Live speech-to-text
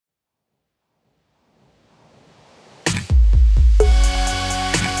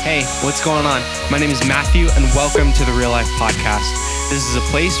Hey, what's going on? My name is Matthew, and welcome to the Real Life Podcast. This is a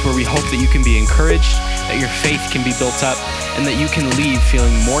place where we hope that you can be encouraged, that your faith can be built up, and that you can leave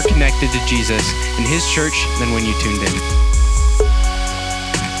feeling more connected to Jesus and His church than when you tuned in.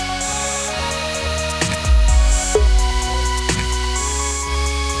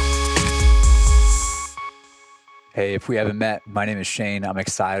 Hey, if we haven't met, my name is Shane. I'm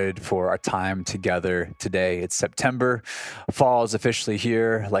excited for our time together today. It's September. Fall is officially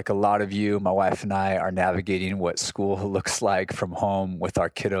here. Like a lot of you, my wife and I are navigating what school looks like from home with our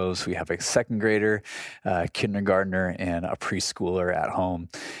kiddos. We have a second grader, a kindergartner, and a preschooler at home.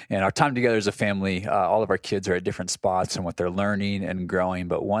 And our time together as a family, all of our kids are at different spots in what they're learning and growing.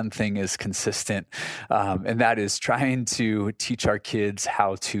 But one thing is consistent, and that is trying to teach our kids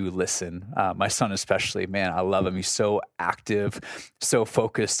how to listen. My son especially, man, I love him. He's so active, so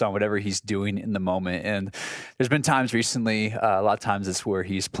focused on whatever he's doing in the moment. And there's been times recently, a lot of times it's where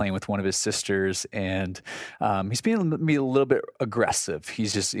he's playing with one of his sisters and he's being a little bit aggressive.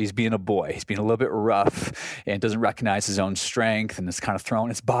 He's being a boy. He's being a little bit rough and doesn't recognize his own strength and is kind of throwing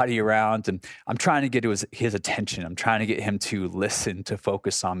his body around. And I'm trying to get to his attention. I'm trying to get him to listen, to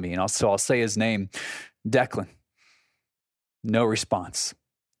focus on me. And also I'll say his name, Declan. No response.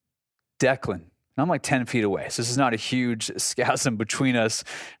 Declan. I'm like 10 feet away. So this is not a huge chasm between us.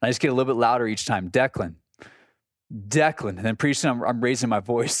 And I just get a little bit louder each time. Declan. And then pretty soon I'm raising my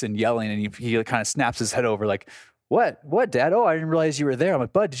voice and yelling, and he kind of snaps his head over like, what, Dad? Oh, I didn't realize you were there. I'm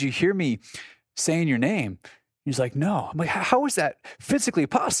like, Bud, did you hear me saying your name? He's like, no. I'm like, how is that physically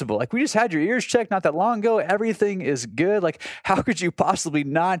possible? Like, we just had your ears checked not that long ago. Everything is good. Like, how could you possibly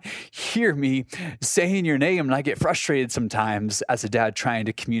not hear me saying your name? And I get frustrated sometimes as a dad trying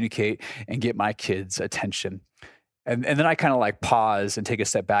to communicate and get my kids' attention. And then I kind of like pause and take a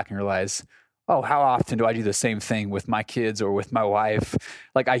step back and realize, oh, how often do I do the same thing with my kids or with my wife?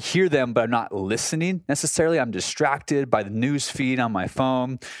 Like, I hear them, but I'm not listening necessarily. I'm distracted by the news feed on my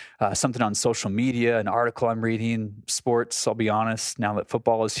phone, something on social media, an article I'm reading, sports, I'll be honest, now that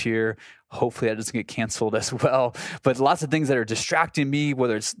football is here. Hopefully that doesn't get canceled as well. But lots of things that are distracting me,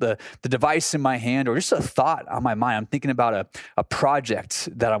 whether it's the device in my hand or just a thought on my mind. I'm thinking about a project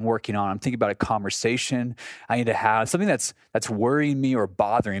that I'm working on. I'm thinking about a conversation I need to have, something that's worrying me or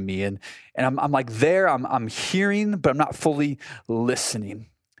bothering me. And I'm like there, I'm hearing, but I'm not fully listening.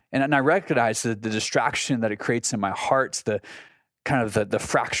 And I recognize the distraction that it creates in my heart, the kind of the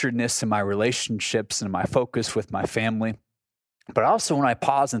fracturedness in my relationships and my focus with my family. But also when I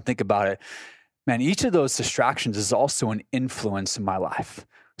pause and think about it, man, each of those distractions is also an influence in my life.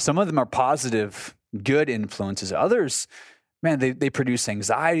 Some of them are positive, good influences. Others, man, they produce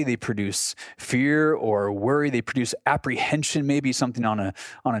anxiety, they produce fear or worry, they produce apprehension, maybe something on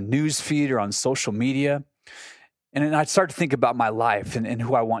a news feed or on social media. And then I start to think about my life and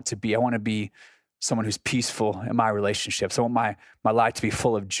who I want to be. I want to be someone who's peaceful in my relationships. I want my life to be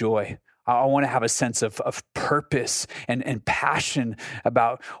full of joy. I want to have a sense of purpose and passion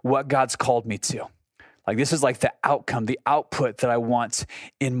about what God's called me to. Like, this is like the outcome, the output that I want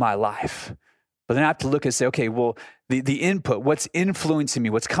in my life. But then I have to look and say, okay, well, the input, what's influencing me,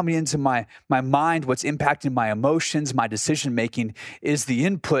 what's coming into my mind, what's impacting my emotions, my decision-making, is the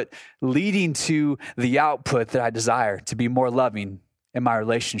input leading to the output that I desire, to be more loving in my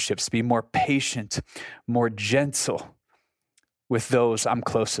relationships, to be more patient, more gentle with those I'm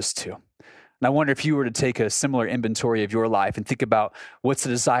closest to. And I wonder if you were to take a similar inventory of your life and think about what's the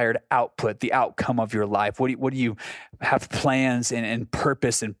desired output, the outcome of your life. What do you have plans and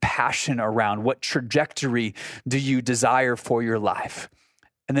purpose and passion around? What trajectory do you desire for your life?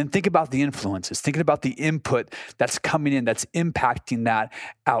 And then think about the influences, thinking about the input that's coming in, that's impacting that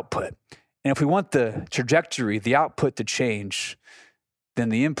output. And if we want the trajectory, the output to change, then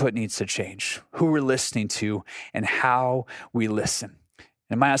the input needs to change. Who we're listening to and how we listen.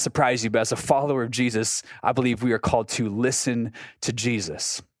 It might not surprise you, but as a follower of Jesus, I believe we are called to listen to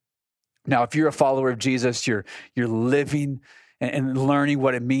Jesus. Now, if you're a follower of Jesus, you're living and learning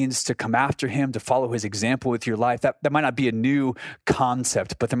what it means to come after him, to follow his example with your life. That might not be a new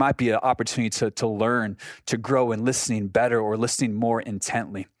concept, but there might be an opportunity to learn, to grow in listening better or listening more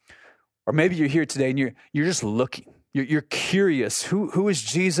intently. Or maybe you're here today and you're just looking. You're curious. Who is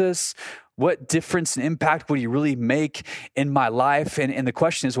Jesus? What difference and impact would he really make in my life? And the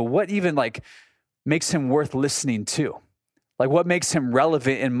question is, well, what even makes him worth listening to? Like, what makes him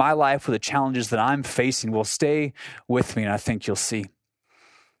relevant in my life with the challenges that I'm facing? Well, stay with me and I think you'll see.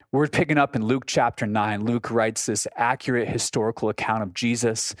 We're picking up in Luke chapter 9. Luke writes this accurate historical account of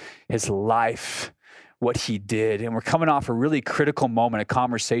Jesus, his life, what he did. And we're coming off a really critical moment, a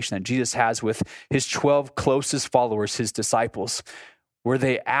conversation that Jesus has with his 12 closest followers, his disciples. where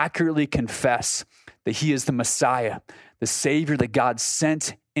they accurately confess that he is the Messiah, the Savior that God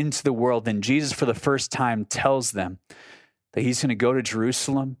sent into the world, then Jesus for the first time tells them that he's going to go to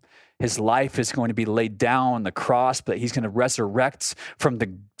Jerusalem. His life is going to be laid down on the cross, but he's going to resurrect from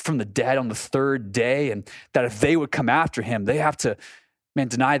the dead on the third day. And that if they would come after him, they have to,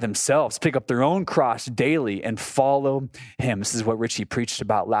 deny themselves, pick up their own cross daily and follow him. This is what Richie preached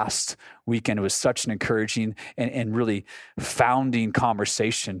about last weekend. It was such an encouraging and really founding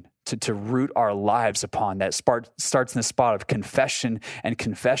conversation to root our lives upon that starts in the spot of confession, and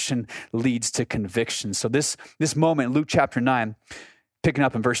confession leads to conviction. So this moment in Luke chapter 9, picking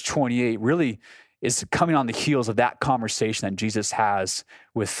up in verse 28, really is coming on the heels of that conversation that Jesus has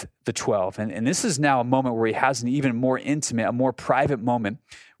with the 12. And this is now a moment where he has an even more intimate, a more private moment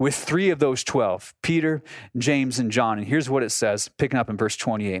with 3 of those 12, Peter, James, and John. And here's what it says, picking up in verse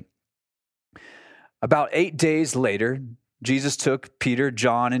 28. About 8 days later, Jesus took Peter,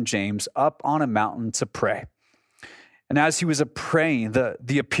 John, and James up on a mountain to pray. And as he was praying,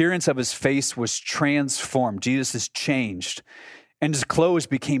 the appearance of his face was transformed. Jesus is changed, and his clothes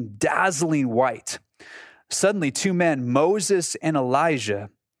became dazzling white. Suddenly, 2 men, Moses and Elijah,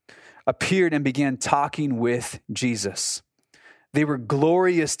 appeared and began talking with Jesus. They were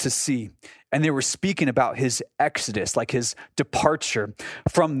glorious to see, and they were speaking about his exodus, like his departure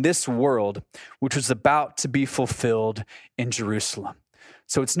from this world, which was about to be fulfilled in Jerusalem.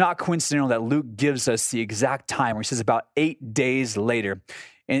 So it's not coincidental that Luke gives us the exact time where he says about 8 days later.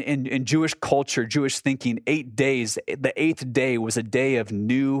 In Jewish culture, Jewish thinking, 8 days, the 8th day was a day of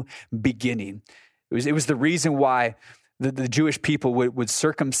new beginning. It was the reason why the Jewish people would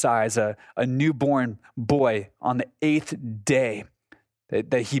circumcise a newborn boy on the 8th day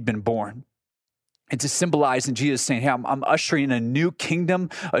that he'd been born. And to symbolize in Jesus saying, hey, I'm ushering in a new kingdom,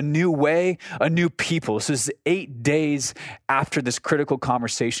 a new way, a new people. So this is 8 days after this critical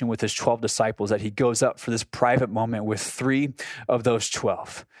conversation with his 12 disciples that he goes up for this private moment with 3 of those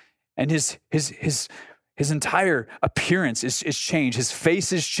 12. And his entire appearance is changed. His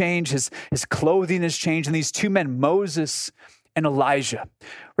face is changed. His clothing is changed. And these 2 men, Moses and Elijah,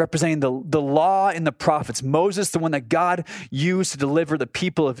 representing the law and the prophets. Moses, the one that God used to deliver the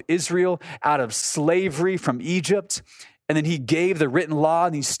people of Israel out of slavery from Egypt. And then he gave the written law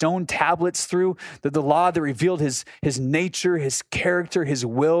and these stone tablets through the law that revealed his nature, his character, his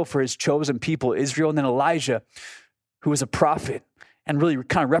will for his chosen people, Israel. And then Elijah, who was a prophet and really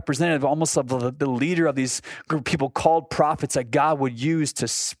kind of representative almost of the leader of these group of people called prophets that God would use to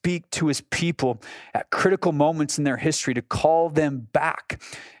speak to his people at critical moments in their history to call them back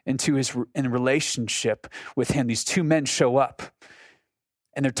into in relationship with him. These 2 men show up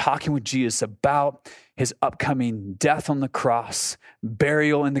and they're talking with Jesus about his upcoming death on the cross,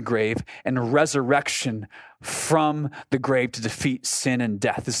 burial in the grave, and resurrection from the grave to defeat sin and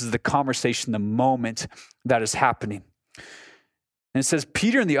death. This is the conversation, the moment that is happening. And it says,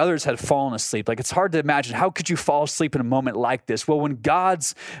 Peter and the others had fallen asleep. Like, it's hard to imagine. How could you fall asleep in a moment like this? Well, when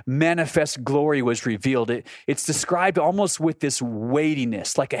God's manifest glory was revealed, it's described almost with this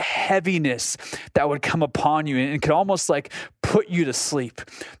weightiness, like a heaviness that would come upon you. And it could almost like put you to sleep.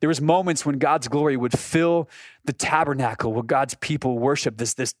 There was moments when God's glory would fill the tabernacle where God's people worshiped,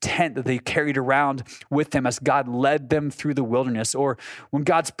 this tent that they carried around with them as God led them through the wilderness. Or when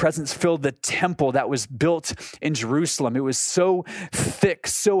God's presence filled the temple that was built in Jerusalem. It was so thick,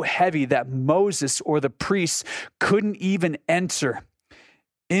 so heavy that Moses or the priests couldn't even enter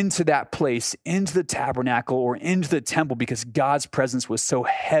into that place, into the tabernacle or into the temple because God's presence was so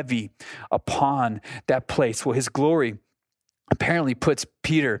heavy upon that place. Well, his glory apparently puts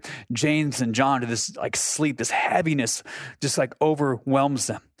Peter, James, and John to this like sleep, this heaviness just like overwhelms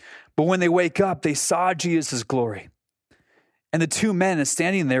them. But when they wake up, they saw Jesus' glory. And the 2 men are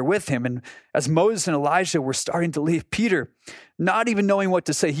standing there with him. And as Moses and Elijah were starting to leave, Peter, not even knowing what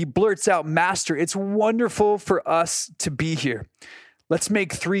to say, he blurts out, Master, it's wonderful for us to be here. Let's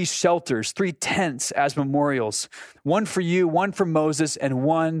make 3 shelters, 3 tents as memorials. One for you, one for Moses, and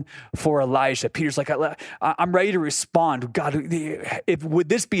one for Elijah. Peter's like, I'm ready to respond. God, would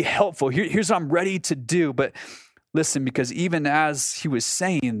this be helpful? Here's what I'm ready to do. But listen, because even as he was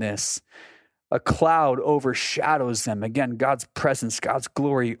saying this, a cloud overshadows them. Again, God's presence, God's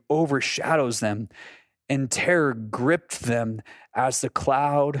glory overshadows them, and terror gripped them as the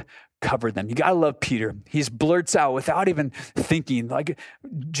cloud covered them. You got to love Peter. He blurts out without even thinking, like,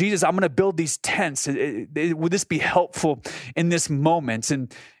 Jesus, I'm going to build these tents. Would this be helpful in this moment? And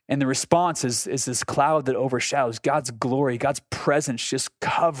the response is this cloud that overshadows God's glory, God's presence just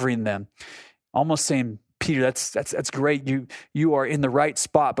covering them, almost saying, Peter, that's great. You are in the right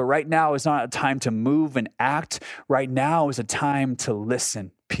spot, but right now is not a time to move and act. Right now is a time to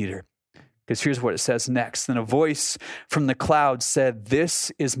listen, Peter. Because here's what it says next. Then a voice from the cloud said,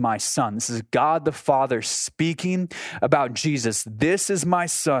 "This is my son." This is God the Father speaking about Jesus. "This is my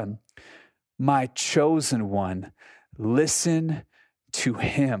son, my chosen one. Listen to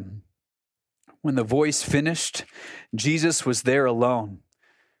him." When the voice finished, Jesus was there alone.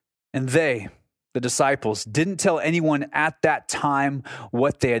 And they, the disciples, didn't tell anyone at that time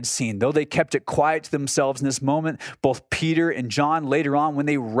what they had seen. Though they kept it quiet to themselves in this moment, both Peter and John later on, when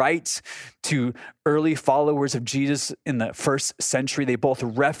they write to early followers of Jesus in the first century, they both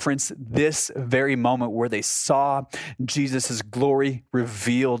reference this very moment where they saw Jesus' glory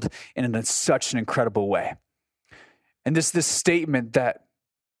revealed in such an incredible way. And this statement that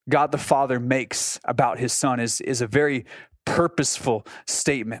God the Father makes about his son is a very purposeful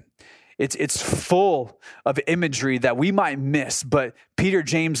statement. It's full of imagery that we might miss, but Peter,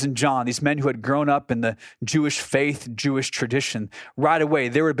 James, and John, these men who had grown up in the Jewish faith, Jewish tradition, right away,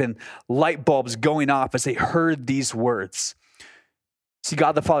 there would have been light bulbs going off as they heard these words. See,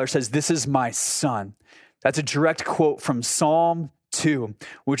 God the Father says, "This is my son." That's a direct quote from Psalm 2,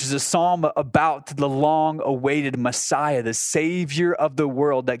 which is a psalm about the long-awaited Messiah, the Savior of the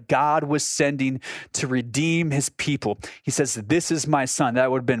world that God was sending to redeem his people. He says, "This is my son." That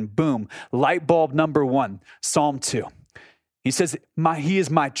would have been, boom, light bulb number 1, Psalm 2. He says, he is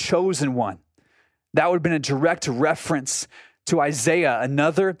my chosen one. That would have been a direct reference to Isaiah,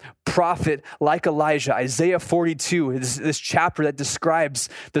 another prophet like Elijah. Isaiah 42, this chapter that describes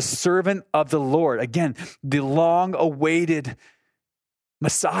the servant of the Lord. Again, the long-awaited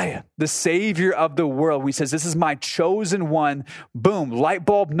Messiah, the Savior of the world. He says, "This is my chosen one." Boom, light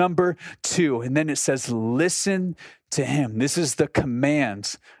bulb number 2. And then it says, "Listen to him." This is the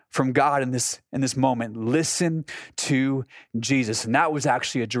command from God in this moment. Listen to Jesus. And that was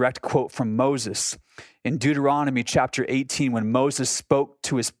actually a direct quote from Moses in Deuteronomy chapter 18, when Moses spoke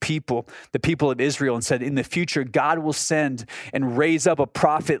to his people, the people of Israel, and said, "In the future, God will send and raise up a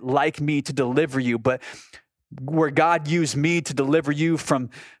prophet like me to deliver you. But where God used me to deliver you from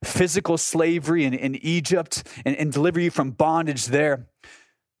physical slavery in Egypt and deliver you from bondage there,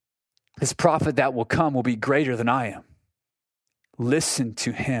 this prophet that will come will be greater than I am." Listen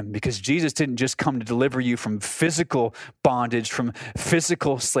to him, because Jesus didn't just come to deliver you from physical bondage, from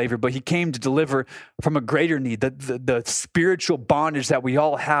physical slavery, but he came to deliver from a greater need, the spiritual bondage that we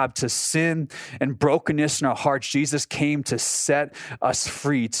all have to sin and brokenness in our hearts. Jesus came to set us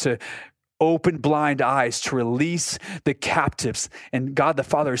free, to open blind eyes, to release the captives. And God the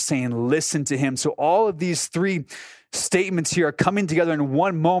Father is saying, listen to him. So all of these three statements here are coming together in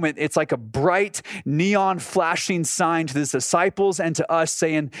one moment. It's like a bright neon flashing sign to the disciples and to us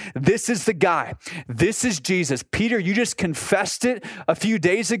saying, this is the guy. This is Jesus. Peter, you just confessed it a few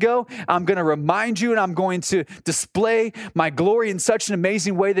days ago. I'm going to remind you, and I'm going to display my glory in such an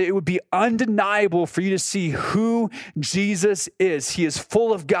amazing way that it would be undeniable for you to see who Jesus is. He is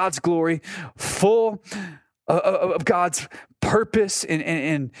full of God's glory, full of God's purpose,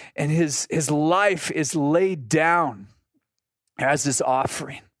 and his life is laid down as this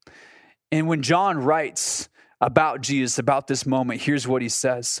offering. And when John writes about Jesus, about this moment, here's what he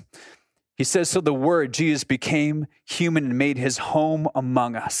says. He says, "So the Word, Jesus, became human and made his home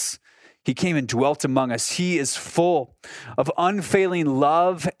among us. He came and dwelt among us. He is full of unfailing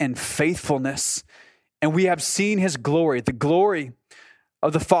love and faithfulness. And we have seen his glory, the glory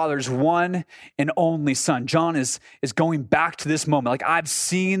of the Father's one and only Son." John is going back to this moment. Like, I've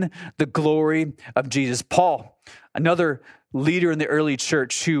seen the glory of Jesus. Paul, another leader in the early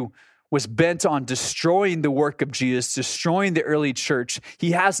church who was bent on destroying the work of Jesus, destroying the early church,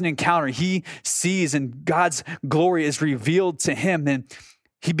 he has an encounter. He sees, and God's glory is revealed to him. And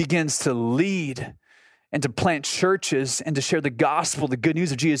he begins to lead and to plant churches and to share the gospel, the good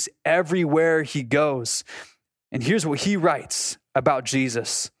news of Jesus everywhere he goes. And here's what he writes about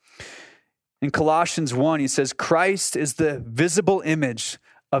Jesus. In Colossians 1, he says, "Christ is the visible image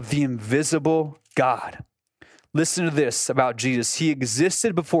of the invisible God." Listen to this about Jesus. "He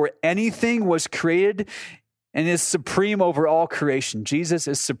existed before anything was created and is supreme over all creation." Jesus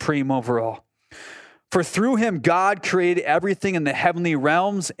is supreme over all. "For through him, God created everything in the heavenly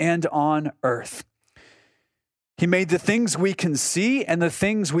realms and on earth. He made the things we can see and the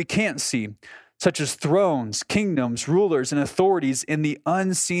things we can't see, such as thrones, kingdoms, rulers, and authorities in the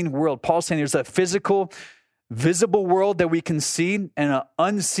unseen world." Paul's saying there's a physical, visible world that we can see and an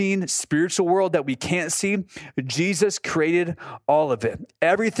unseen spiritual world that we can't see. Jesus created all of it.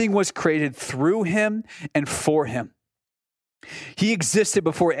 Everything was created through him and for him. He existed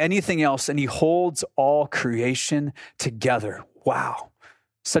before anything else, and he holds all creation together. Wow.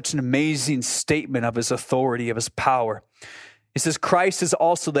 Such an amazing statement of his authority, of his power. He says, Christ is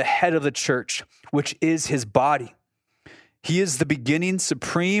also the head of the church, which is his body. He is the beginning,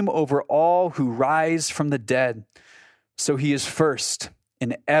 supreme over all who rise from the dead. So he is first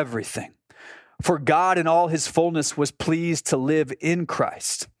in everything. For God in all his fullness was pleased to live in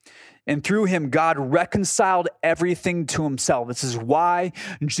Christ. And through him, God reconciled everything to himself. This is why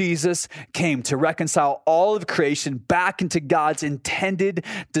Jesus came, to reconcile all of creation back into God's intended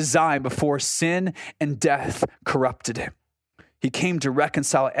design before sin and death corrupted it. He came to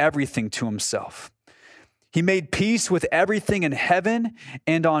reconcile everything to himself. He made peace with everything in heaven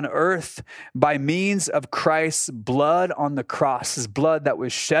and on earth by means of Christ's blood on the cross, his blood that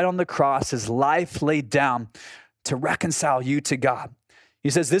was shed on the cross, his life laid down to reconcile you to God. He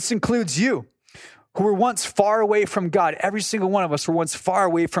says, this includes you who were once far away from God. Every single one of us were once far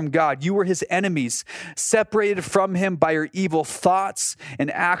away from God. You were his enemies, separated from him by your evil thoughts and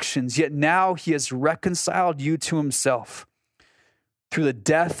actions. Yet now he has reconciled you to himself through the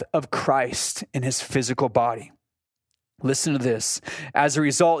death of Christ in his physical body. Listen to this. As a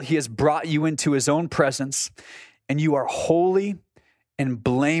result, he has brought you into his own presence, and you are holy and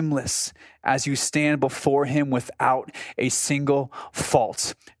blameless as you stand before him without a single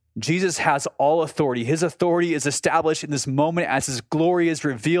fault. Jesus has all authority. His authority is established in this moment as his glory is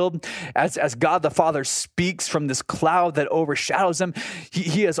revealed, as God the Father speaks from this cloud that overshadows him.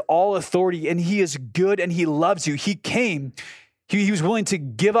 He has all authority, and he is good, and he loves you. He came. He was willing to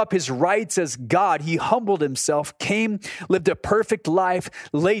give up his rights as God. He humbled himself, came, lived a perfect life,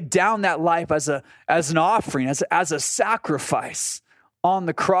 laid down that life as an offering, as a sacrifice on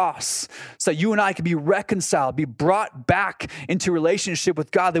the cross, so that you and I could be reconciled, be brought back into relationship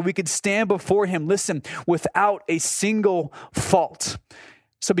with God, that we could stand before him, listen, without a single fault.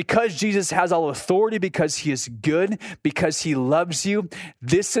 So because Jesus has all authority, because he is good, because he loves you,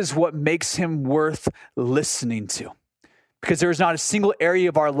 this is what makes him worth listening to. Because there is not a single area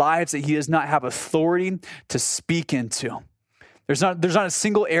of our lives that he does not have authority to speak into. There's not a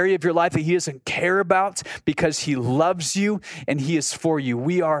single area of your life that he doesn't care about, because he loves you and he is for you.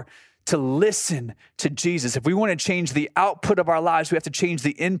 We are to listen to Jesus. If we want to change the output of our lives, we have to change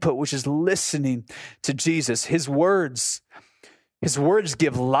the input, which is listening to Jesus. His words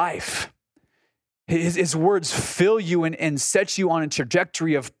give life. His words fill you and set you on a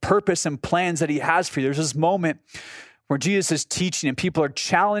trajectory of purpose and plans that he has for you. There's this moment where Jesus is teaching and people are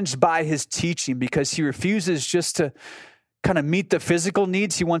challenged by his teaching because he refuses just to kind of meet the physical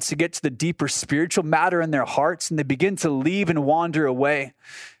needs. He wants to get to the deeper spiritual matter in their hearts, and they begin to leave and wander away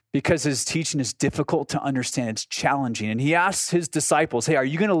because his teaching is difficult to understand. It's challenging. And he asks his disciples, hey, are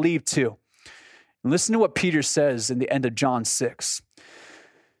you going to leave too? And listen to what Peter says in the end of John 6.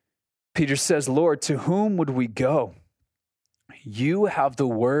 Peter says, Lord, to whom would we go? You have the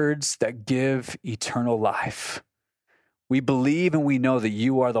words that give eternal life. We believe and we know that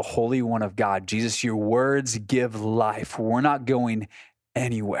you are the Holy One of God. Jesus, your words give life. We're not going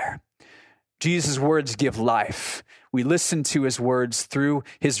anywhere. Jesus' words give life. We listen to his words through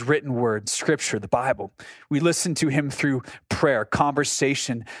his written word, scripture, the Bible. We listen to him through prayer,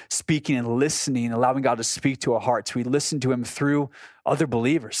 conversation, speaking and listening, allowing God to speak to our hearts. We listen to him through other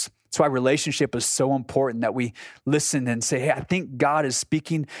believers. That's why relationship is so important, that we listen and say, hey, I think God is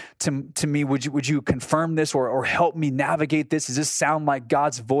speaking to me. Would you confirm this or help me navigate this? Does this sound like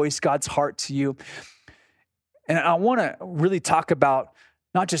God's voice, God's heart to you? And I want to really talk about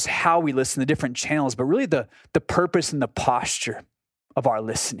not just how we listen, the different channels, but really the purpose and the posture of our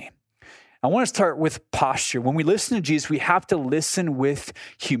listening. I want to start with posture. When we listen to Jesus, we have to listen with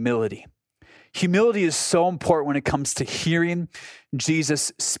humility. Humility is so important when it comes to hearing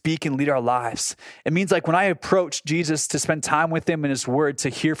Jesus speak and lead our lives. It means like when I approach Jesus to spend time with him and his word, to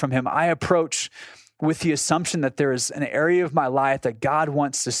hear from him, I approach with the assumption that there is an area of my life that God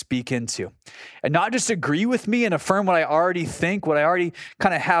wants to speak into. And not just agree with me and affirm what I already think, what I already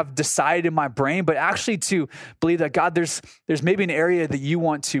kind of have decided in my brain, but actually to believe that God, there's maybe an area that you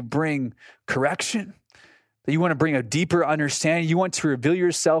want to bring correction, that you want to bring a deeper understanding. You want to reveal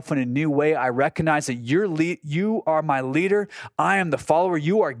yourself in a new way. I recognize that you are my leader. I am the follower.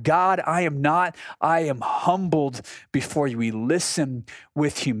 You are God. I am not. I am humbled before you. We listen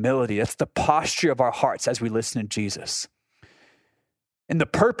with humility. That's the posture of our hearts as we listen to Jesus. And the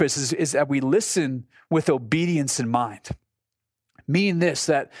purpose is that we listen with obedience in mind. Meaning this,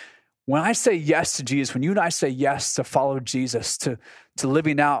 that when I say yes to Jesus, when you and I say yes to follow Jesus, to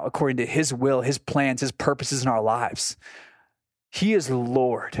living out according to his will, his plans, his purposes in our lives, he is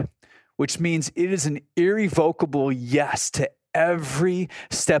Lord, which means it is an irrevocable yes to every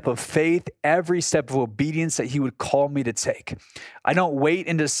step of faith, every step of obedience that he would call me to take. I don't wait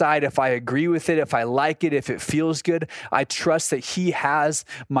and decide if I agree with it, if I like it, if it feels good. I trust that he has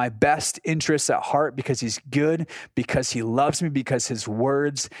my best interests at heart because he's good, because he loves me, because his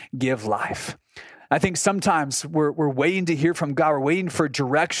words give life. I think sometimes we're waiting to hear from God. We're waiting for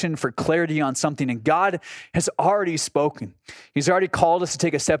direction, for clarity on something. And God has already spoken. He's already called us to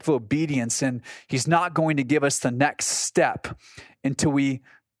take a step of obedience. And he's not going to give us the next step until we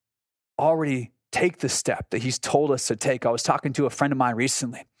already take the step that he's told us to take. I was talking to a friend of mine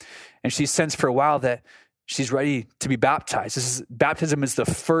recently, and she sensed for a while that she's ready to be baptized. Baptism is the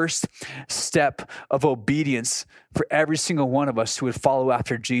first step of obedience for every single one of us who would follow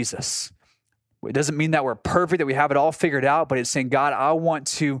after Jesus. It doesn't mean that we're perfect, that we have it all figured out, but it's saying, God, I want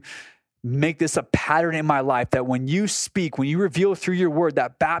to make this a pattern in my life that when you speak, when you reveal through your word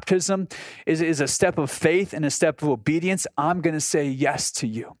that baptism is a step of faith and a step of obedience, I'm going to say yes to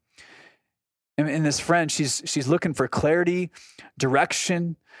you. And this friend, she's looking for clarity,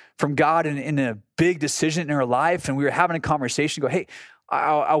 direction from God in a big decision in her life. And we were having a conversation, go, hey,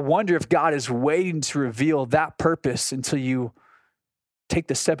 I wonder if God is waiting to reveal that purpose until you take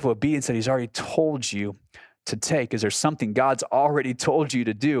the step of obedience that he's already told you to take. Is there something God's already told you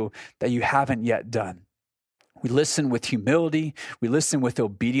to do that you haven't yet done? We listen with humility, we listen with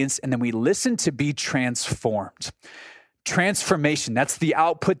obedience, and then we listen to be transformed. Transformation, that's the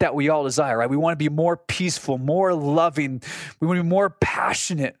output that we all desire, right? We want to be more peaceful, more loving. We want to be more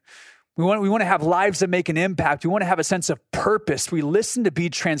passionate. We want to have lives that make an impact. We want to have a sense of purpose. We listen to be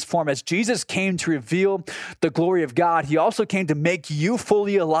transformed. As Jesus came to reveal the glory of God, he also came to make you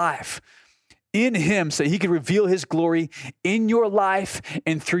fully alive in him so he could reveal his glory in your life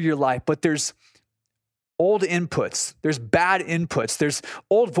and through your life. But there's old inputs. There's bad inputs. There's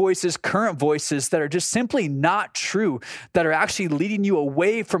old voices, current voices that are just simply not true, that are actually leading you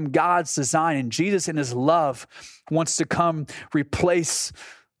away from God's design. And Jesus in his love wants to come replace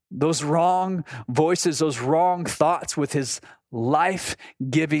those wrong voices, those wrong thoughts with his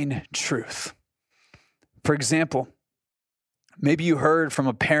life-giving truth. For example, maybe you heard from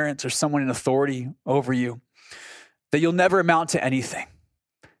a parent or someone in authority over you that you'll never amount to anything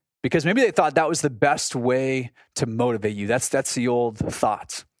because maybe they thought that was the best way to motivate you. That's the old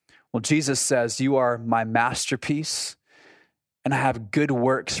thought. Well, Jesus says, you are my masterpiece and I have good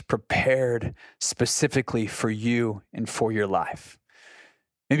works prepared specifically for you and for your life.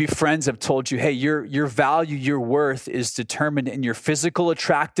 Maybe friends have told you, hey, your value, your worth is determined in your physical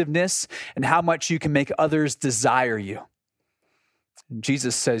attractiveness and how much you can make others desire you. And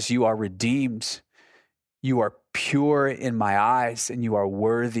Jesus says you are redeemed, you are pure in my eyes, and you are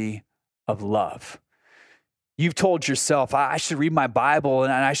worthy of love. You've told yourself, I should read my Bible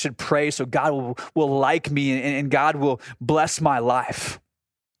and I should pray so God will like me and God will bless my life.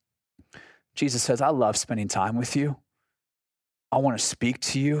 Jesus says, I love spending time with you. I want to speak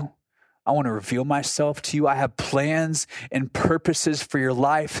to you. I want to reveal myself to you. I have plans and purposes for your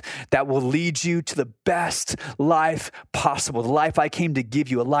life that will lead you to the best life possible. The life I came to give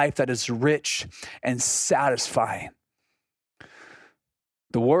you, a life that is rich and satisfying.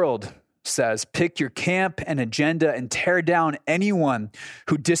 The world says, pick your camp and agenda and tear down anyone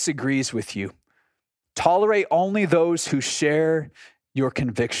who disagrees with you. Tolerate only those who share your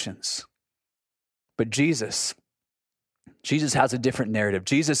convictions. But Jesus has a different narrative.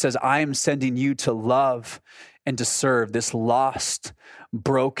 Jesus says, I am sending you to love and to serve this lost,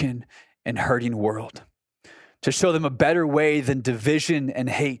 broken, and hurting world, to show them a better way than division and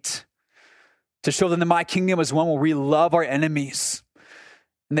hate, to show them that my kingdom is one where we love our enemies,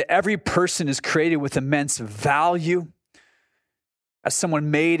 and that every person is created with immense value as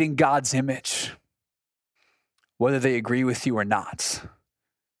someone made in God's image, whether they agree with you or not.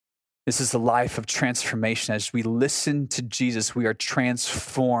 This is the life of transformation. As we listen to Jesus, we are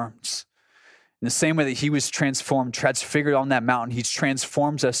transformed. In the same way that he was transformed, transfigured on that mountain, he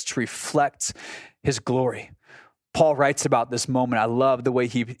transforms us to reflect his glory. Paul writes about this moment. I love the way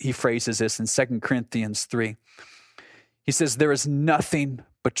he phrases this in 2 Corinthians 3. He says, there is nothing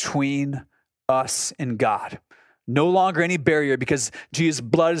between us and God. No longer any barrier because Jesus'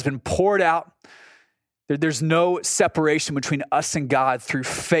 blood has been poured out. There's no separation between us and God through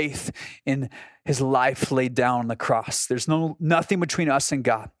faith in his life laid down on the cross. There's nothing between us and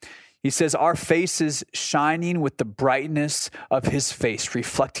God. He says our face is shining with the brightness of his face,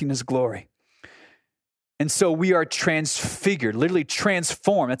 reflecting his glory. And so we are transfigured, literally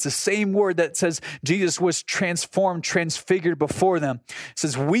transformed. It's the same word that says Jesus was transformed, transfigured before them. It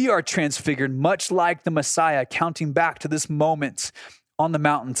says we are transfigured, much like the Messiah, counting back to this moment on the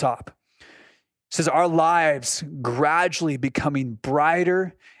mountaintop. says our lives gradually becoming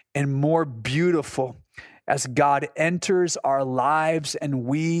brighter and more beautiful as God enters our lives and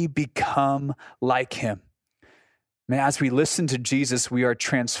we become like him. Man, as we listen to Jesus, we are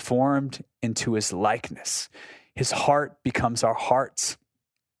transformed into his likeness. His heart becomes our hearts.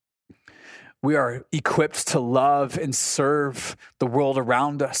 We are equipped to love and serve the world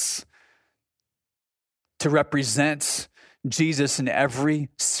around us, to represent Jesus in every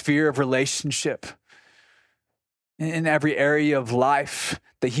sphere of relationship, in every area of life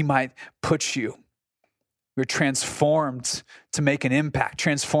that he might put you. We're transformed to make an impact,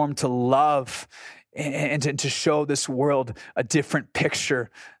 transformed to love, and to show this world a different picture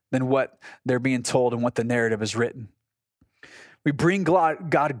than what they're being told and what the narrative is written. We bring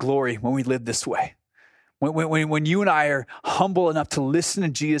God glory when we live this way. When you and I are humble enough to listen to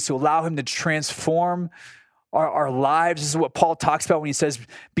Jesus, to allow him to transform our lives. This is what Paul talks about when he says,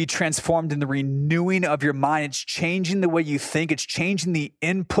 be transformed in the renewing of your mind. It's changing the way you think. It's changing the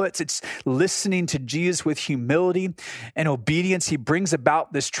inputs. It's listening to Jesus with humility and obedience. He brings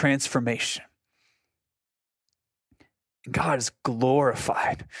about this transformation. God is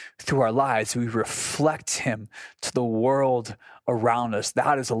glorified through our lives. We reflect him to the world around us.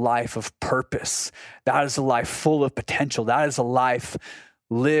 That is a life of purpose. That is a life full of potential. That is a life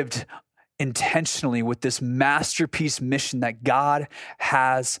lived intentionally with this masterpiece mission that God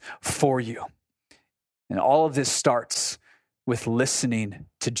has for you. And all of this starts with listening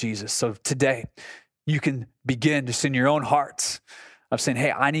to Jesus. So today, you can begin just in your own hearts of saying,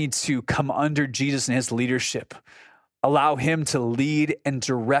 hey, I need to come under Jesus and his leadership. Allow him to lead and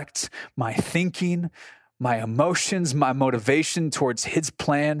direct my thinking, my emotions, my motivation towards his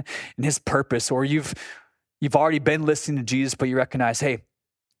plan and his purpose. Or you've already been listening to Jesus, but you recognize, hey,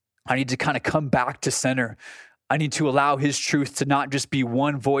 I need to kind of come back to center. I need to allow his truth to not just be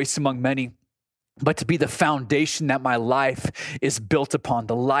one voice among many, but to be the foundation that my life is built upon,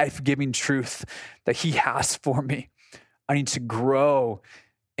 the life-giving truth that he has for me. I need to grow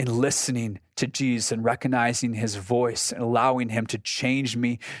in listening to Jesus and recognizing his voice and allowing him to change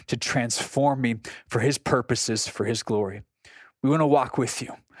me, to transform me for his purposes, for his glory. We want to walk with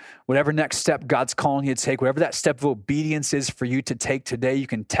you. Whatever next step God's calling you to take, whatever that step of obedience is for you to take today, you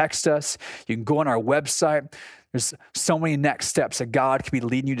can text us. You can go on our website. There's so many next steps that God could be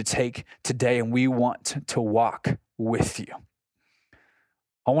leading you to take today, and we want to walk with you.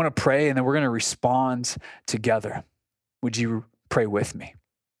 I want to pray, and then we're going to respond together. Would you pray with me?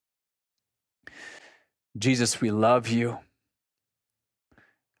 Jesus, we love you.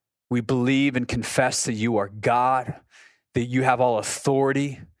 We believe and confess that you are God, that you have all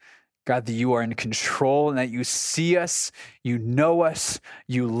authority, God, that you are in control and that you see us, you know us,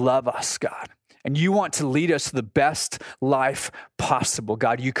 you love us, God. And you want to lead us to the best life possible.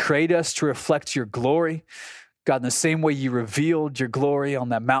 God, you create us to reflect your glory. God, in the same way you revealed your glory on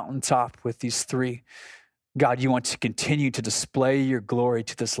that mountaintop with these three, God, you want to continue to display your glory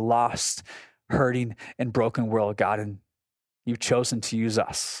to this lost, hurting, and broken world, God, and you've chosen to use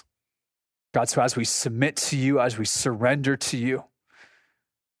us. God, so as we submit to you, as we surrender to you,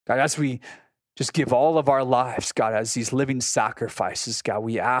 God, as we just give all of our lives, God, as these living sacrifices, God,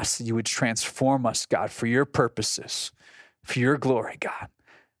 we ask that you would transform us, God, for your purposes, for your glory, God.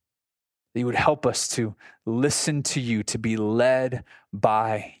 That you would help us to listen to you, to be led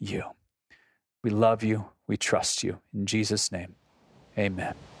by you. We love you. We trust you. In Jesus' name,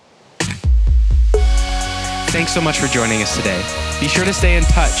 amen. Thanks so much for joining us today. Be sure to stay in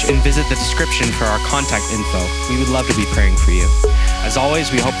touch and visit the description for our contact info. We would love to be praying for you. As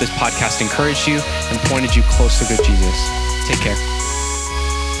always, we hope this podcast encouraged you and pointed you close to good Jesus. Take care.